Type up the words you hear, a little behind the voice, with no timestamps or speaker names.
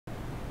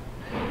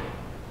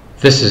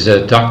This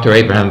is Dr.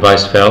 Abraham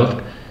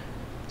Weizfeld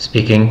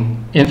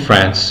speaking in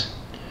France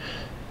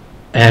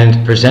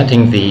and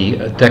presenting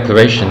the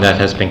declaration that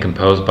has been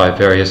composed by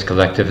various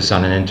collectivists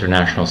on an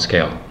international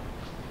scale.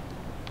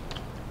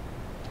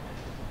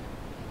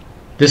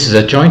 This is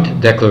a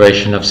joint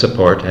declaration of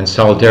support and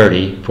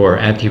solidarity for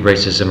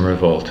anti-racism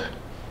revolt.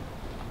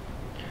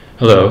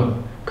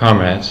 Hello,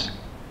 comrades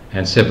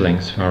and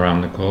siblings from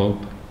around the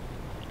globe.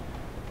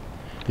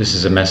 This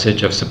is a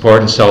message of support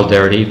and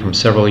solidarity from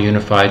several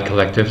unified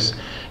collectives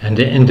and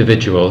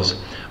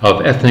individuals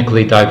of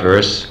ethnically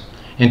diverse,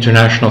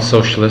 international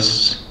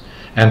socialists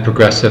and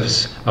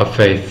progressives of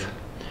faith,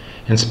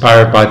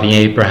 inspired by the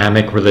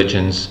Abrahamic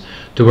religions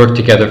to work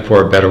together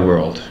for a better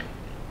world.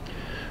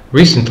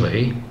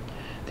 Recently,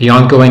 the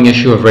ongoing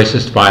issue of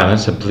racist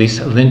violence and police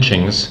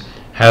lynchings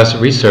has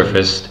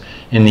resurfaced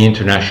in the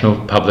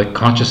international public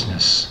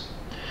consciousness,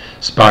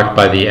 sparked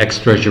by the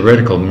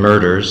extrajuridical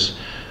murders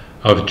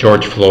of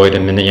George Floyd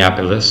in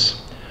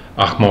Minneapolis,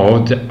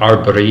 Ahmaud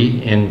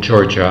Arbery in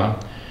Georgia,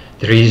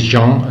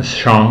 Dries-Jean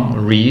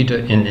Sean Reed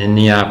in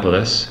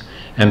Indianapolis,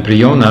 and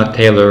Breonna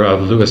Taylor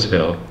of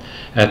Louisville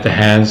at the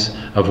hands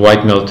of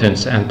white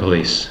militants and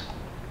police.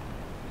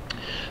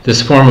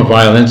 This form of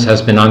violence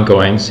has been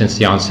ongoing since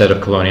the onset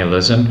of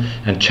colonialism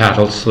and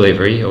chattel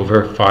slavery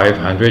over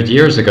 500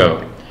 years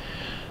ago.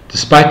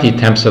 Despite the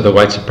attempts of the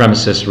white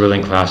supremacist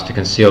ruling class to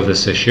conceal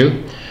this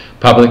issue,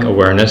 public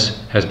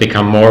awareness has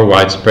become more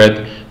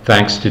widespread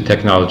thanks to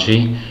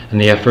technology and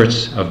the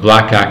efforts of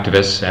black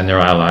activists and their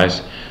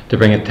allies to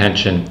bring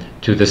attention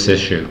to this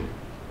issue.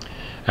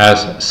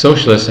 As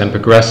socialists and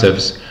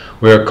progressives,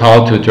 we are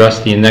called to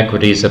address the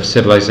inequities of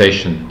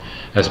civilization.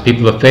 As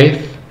people of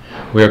faith,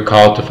 we are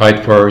called to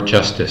fight for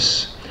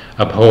justice,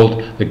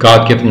 uphold the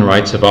God-given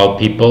rights of all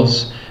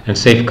peoples, and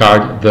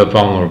safeguard the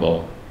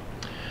vulnerable.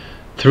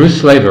 Through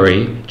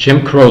slavery,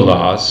 Jim Crow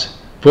laws,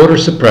 voter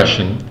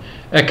suppression,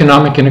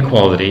 economic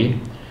inequality,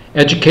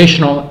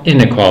 educational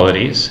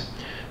inequalities,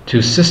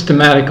 to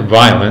systematic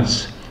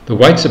violence, the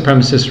white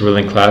supremacist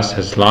ruling class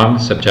has long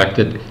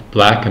subjected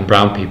black and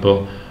brown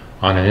people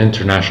on an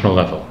international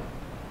level.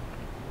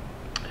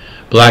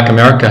 Black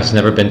America has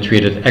never been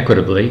treated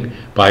equitably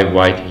by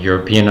white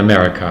European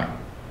America.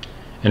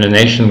 In a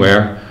nation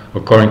where,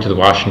 according to the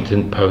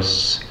Washington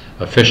Post's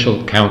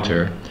official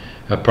counter,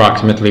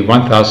 approximately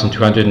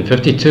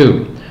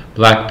 1,252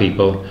 black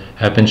people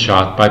have been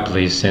shot by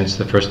police since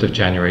the 1st of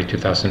January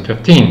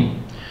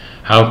 2015.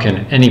 How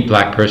can any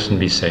black person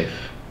be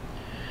safe?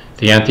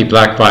 The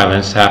anti-black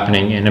violence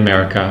happening in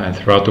America and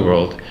throughout the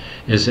world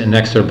is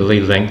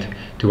inexorably linked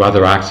to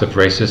other acts of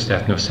racist,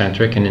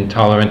 ethnocentric, and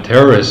intolerant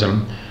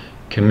terrorism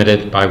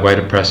committed by white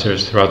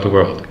oppressors throughout the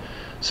world,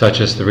 such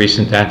as the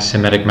recent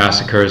anti-Semitic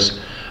massacres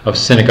of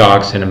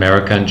synagogues in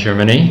America and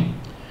Germany,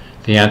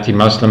 the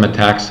anti-Muslim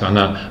attacks on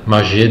a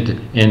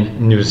masjid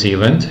in New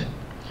Zealand,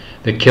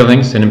 the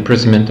killings and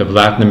imprisonment of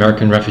Latin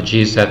American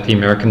refugees at the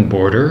American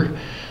border,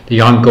 the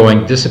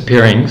ongoing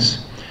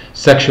disappearings,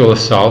 sexual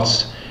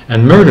assaults,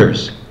 and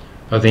murders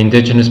of the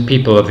indigenous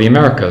people of the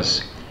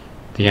Americas,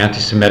 the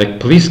anti-Semitic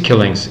police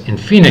killings in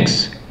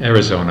Phoenix,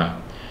 Arizona,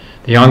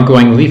 the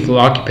ongoing lethal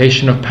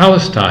occupation of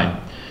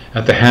Palestine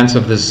at the hands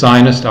of the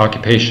Zionist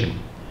occupation,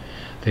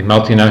 the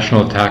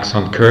multinational attacks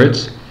on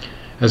Kurds,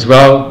 as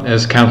well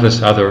as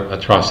countless other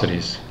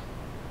atrocities.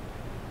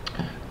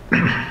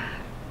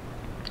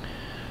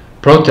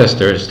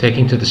 Protesters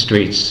taking to the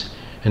streets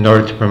in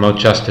order to promote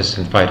justice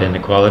and fight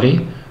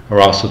inequality are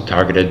also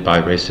targeted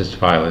by racist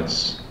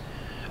violence.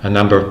 A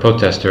number of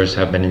protesters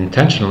have been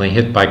intentionally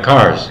hit by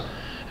cars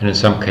and in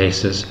some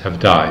cases have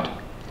died.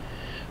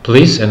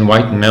 Police and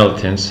white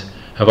militants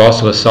have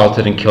also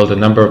assaulted and killed a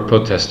number of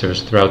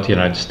protesters throughout the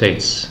United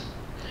States.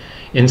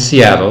 In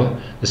Seattle,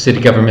 the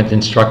city government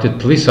instructed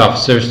police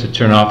officers to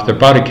turn off their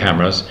body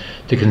cameras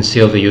to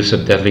conceal the use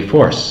of deadly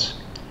force.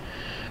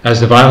 As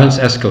the violence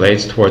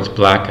escalates towards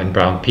black and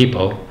brown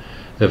people,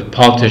 the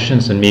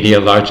politicians and media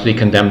largely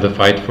condemn the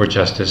fight for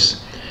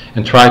justice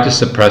and try to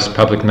suppress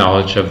public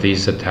knowledge of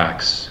these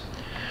attacks.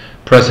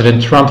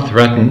 President Trump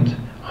threatened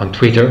on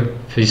Twitter,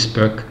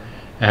 Facebook,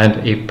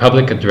 and a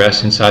public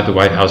address inside the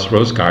White House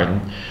Rose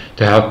Garden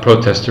to have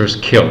protesters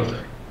killed.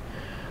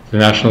 The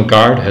National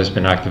Guard has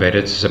been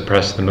activated to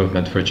suppress the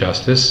movement for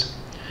justice,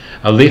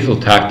 a lethal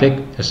tactic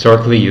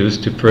historically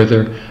used to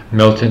further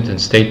militant and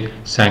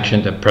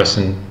state-sanctioned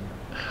oppression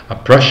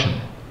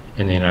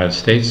in the United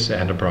States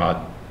and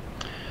abroad.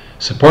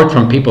 Support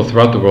from people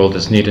throughout the world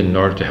is needed in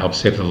order to help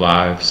save the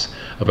lives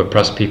of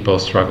oppressed people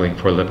struggling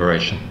for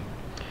liberation.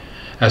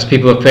 As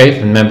people of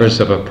faith and members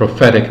of a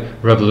prophetic,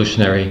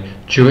 revolutionary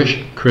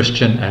Jewish,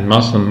 Christian, and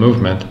Muslim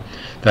movement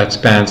that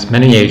spans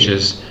many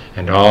ages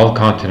and all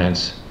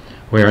continents,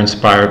 we are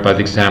inspired by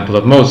the example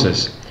of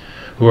Moses,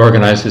 who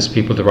organized his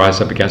people to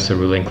rise up against the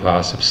ruling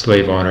class of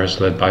slave owners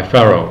led by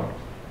Pharaoh.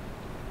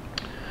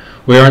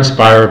 We are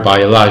inspired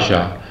by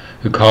Elijah,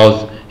 who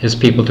called his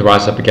people to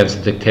rise up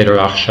against the dictator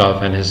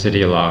Akhshav and his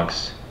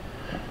ideologues,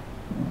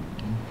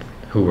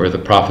 who were the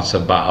prophets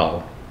of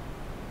Baal.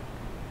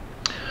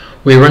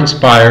 We were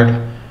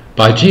inspired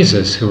by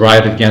Jesus, who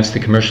rioted against the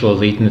commercial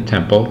elite in the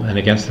temple and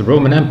against the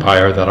Roman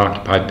Empire that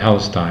occupied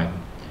Palestine.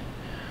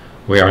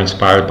 We are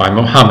inspired by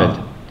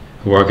Muhammad,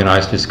 who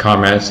organized his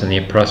comrades and the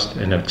oppressed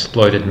and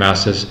exploited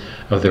masses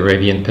of the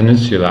Arabian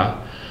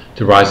Peninsula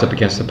to rise up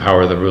against the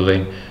power of the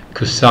ruling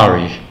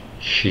Qusayri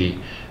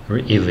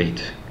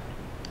elite.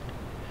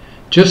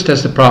 Just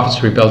as the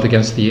prophets rebelled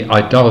against the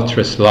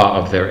idolatrous law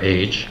of their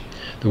age,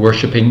 the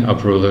worshipping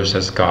of rulers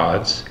as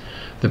gods,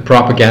 the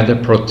propaganda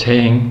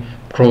portraying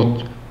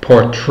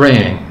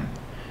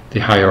the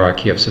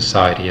hierarchy of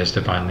society as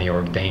divinely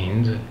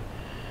ordained,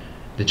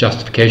 the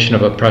justification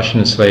of oppression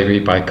and slavery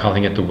by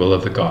calling it the will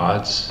of the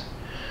gods,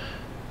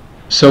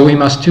 so we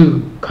must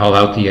too call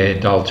out the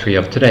idolatry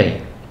of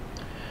today,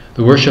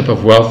 the worship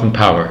of wealth and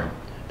power,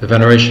 the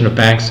veneration of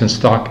banks and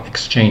stock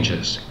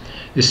exchanges,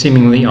 the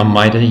seemingly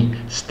almighty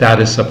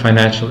status of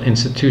financial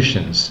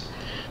institutions.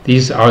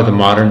 These are the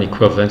modern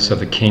equivalents of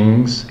the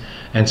kings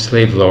and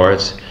slave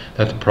lords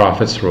that the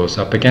prophets rose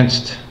up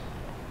against.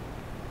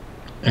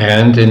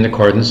 And in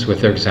accordance with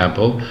their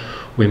example,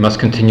 we must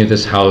continue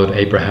this hallowed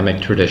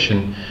Abrahamic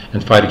tradition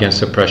and fight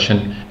against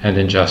oppression and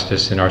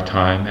injustice in our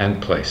time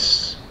and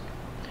place.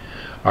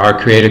 Our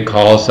Creator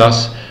calls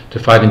us to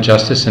fight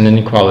injustice and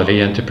inequality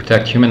and to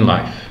protect human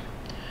life.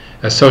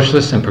 As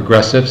socialists and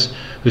progressives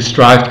who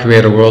strive to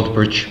create a world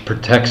which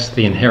protects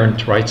the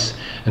inherent rights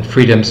and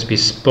freedoms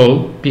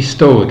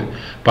bestowed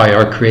by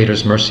our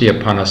Creator's mercy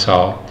upon us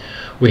all,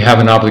 we have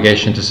an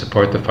obligation to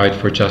support the fight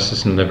for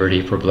justice and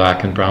liberty for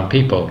Black and brown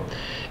people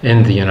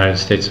in the United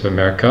States of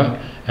America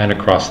and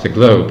across the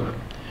globe.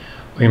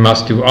 We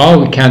must do all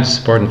we can to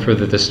support and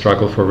further the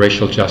struggle for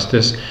racial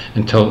justice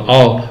until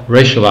all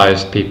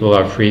racialized people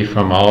are free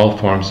from all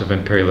forms of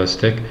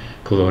imperialistic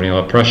colonial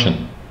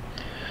oppression.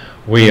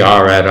 We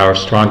are at our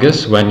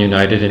strongest when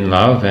united in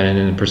love and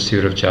in the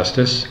pursuit of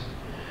justice.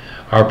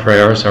 Our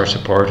prayers, our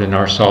support, and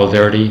our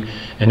solidarity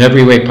in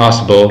every way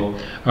possible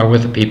are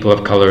with the people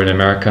of color in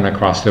America and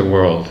across the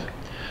world.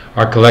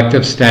 Our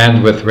collective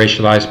stand with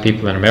racialized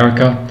people in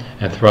America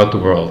and throughout the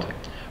world.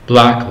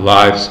 Black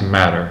Lives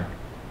Matter.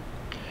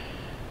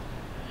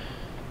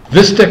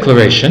 This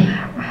declaration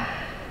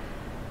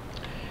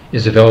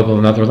is available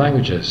in other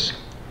languages,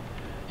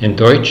 in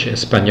Deutsch,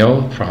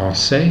 Español,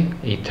 Français,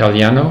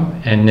 Italiano,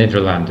 and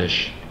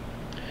Nederlands.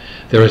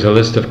 There is a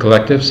list of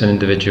collectives and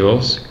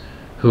individuals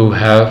who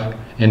have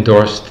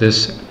endorsed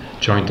this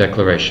joint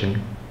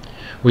declaration,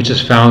 which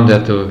is found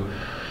at the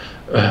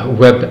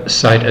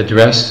website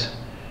address,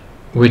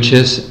 which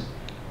is,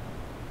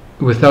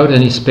 without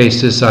any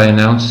spaces, I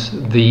announce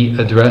the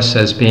address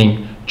as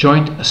being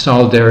Joint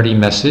Solidarity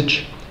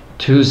Message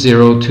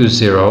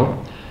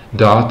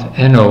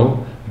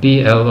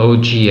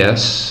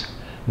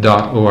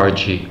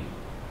 2020.noblogs.org.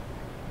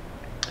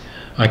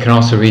 I can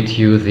also read to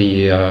you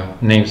the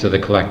names of the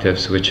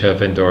collectives which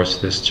have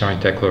endorsed this joint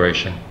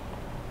declaration.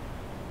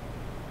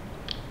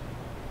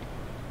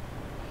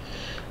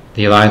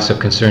 The Alliance of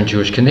Concerned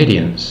Jewish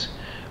Canadians,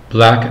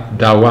 Black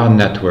Dawa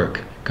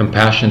Network,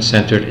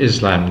 Compassion-Centered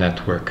Islam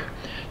Network,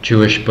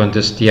 Jewish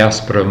Bundist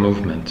Diaspora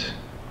Movement,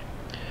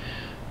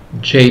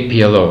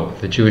 JPLO,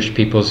 the Jewish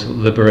People's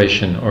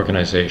Liberation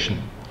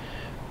Organization,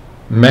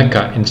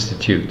 Mecca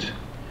Institute,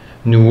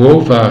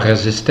 Nuova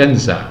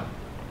Resistenza,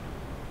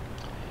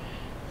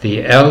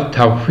 the El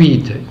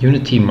Tawhid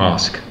Unity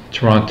Mosque,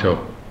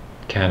 Toronto,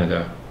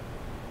 Canada,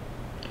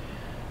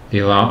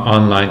 the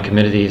online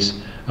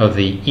communities of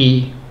the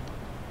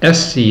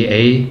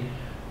ESCA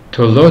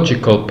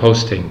Theological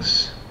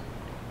Postings,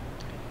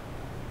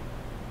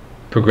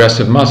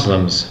 Progressive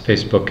Muslims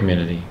Facebook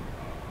community,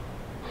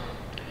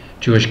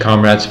 Jewish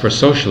Comrades for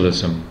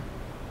Socialism,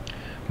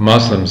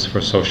 Muslims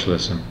for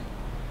Socialism,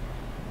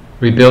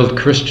 Rebuild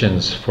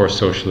Christians for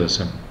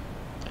Socialism,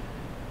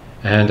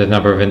 and a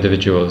number of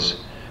individuals,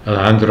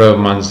 Alejandro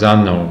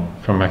Manzano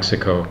from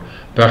Mexico,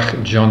 Bach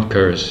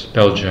Jonkers,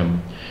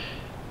 Belgium,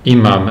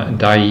 Imam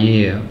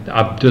Dayi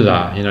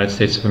Abdullah, United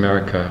States of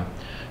America,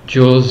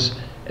 Jules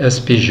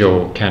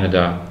Espigeau,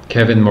 Canada,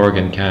 Kevin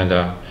Morgan,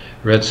 Canada,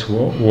 Red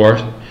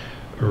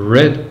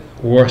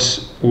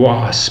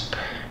Wasp,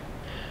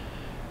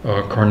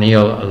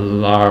 Cornel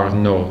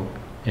Larnaud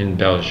in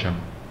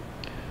Belgium.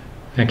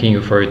 Thanking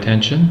you for your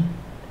attention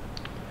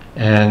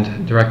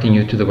and directing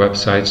you to the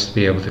websites to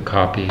be able to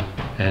copy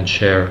and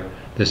share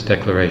this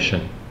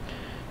declaration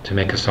to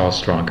make us all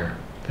stronger.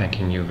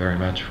 Thanking you very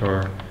much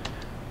for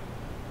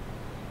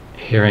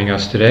hearing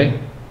us today.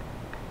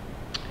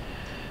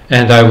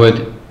 And I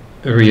would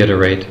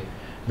reiterate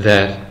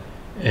that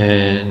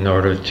in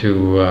order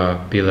to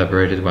be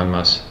liberated, one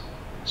must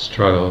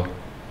struggle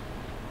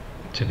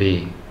to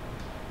be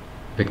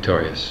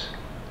victorious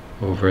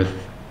over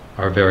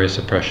our various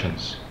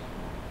oppressions.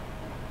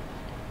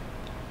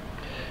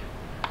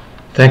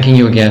 Thanking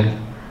you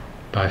again.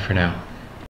 Bye for now.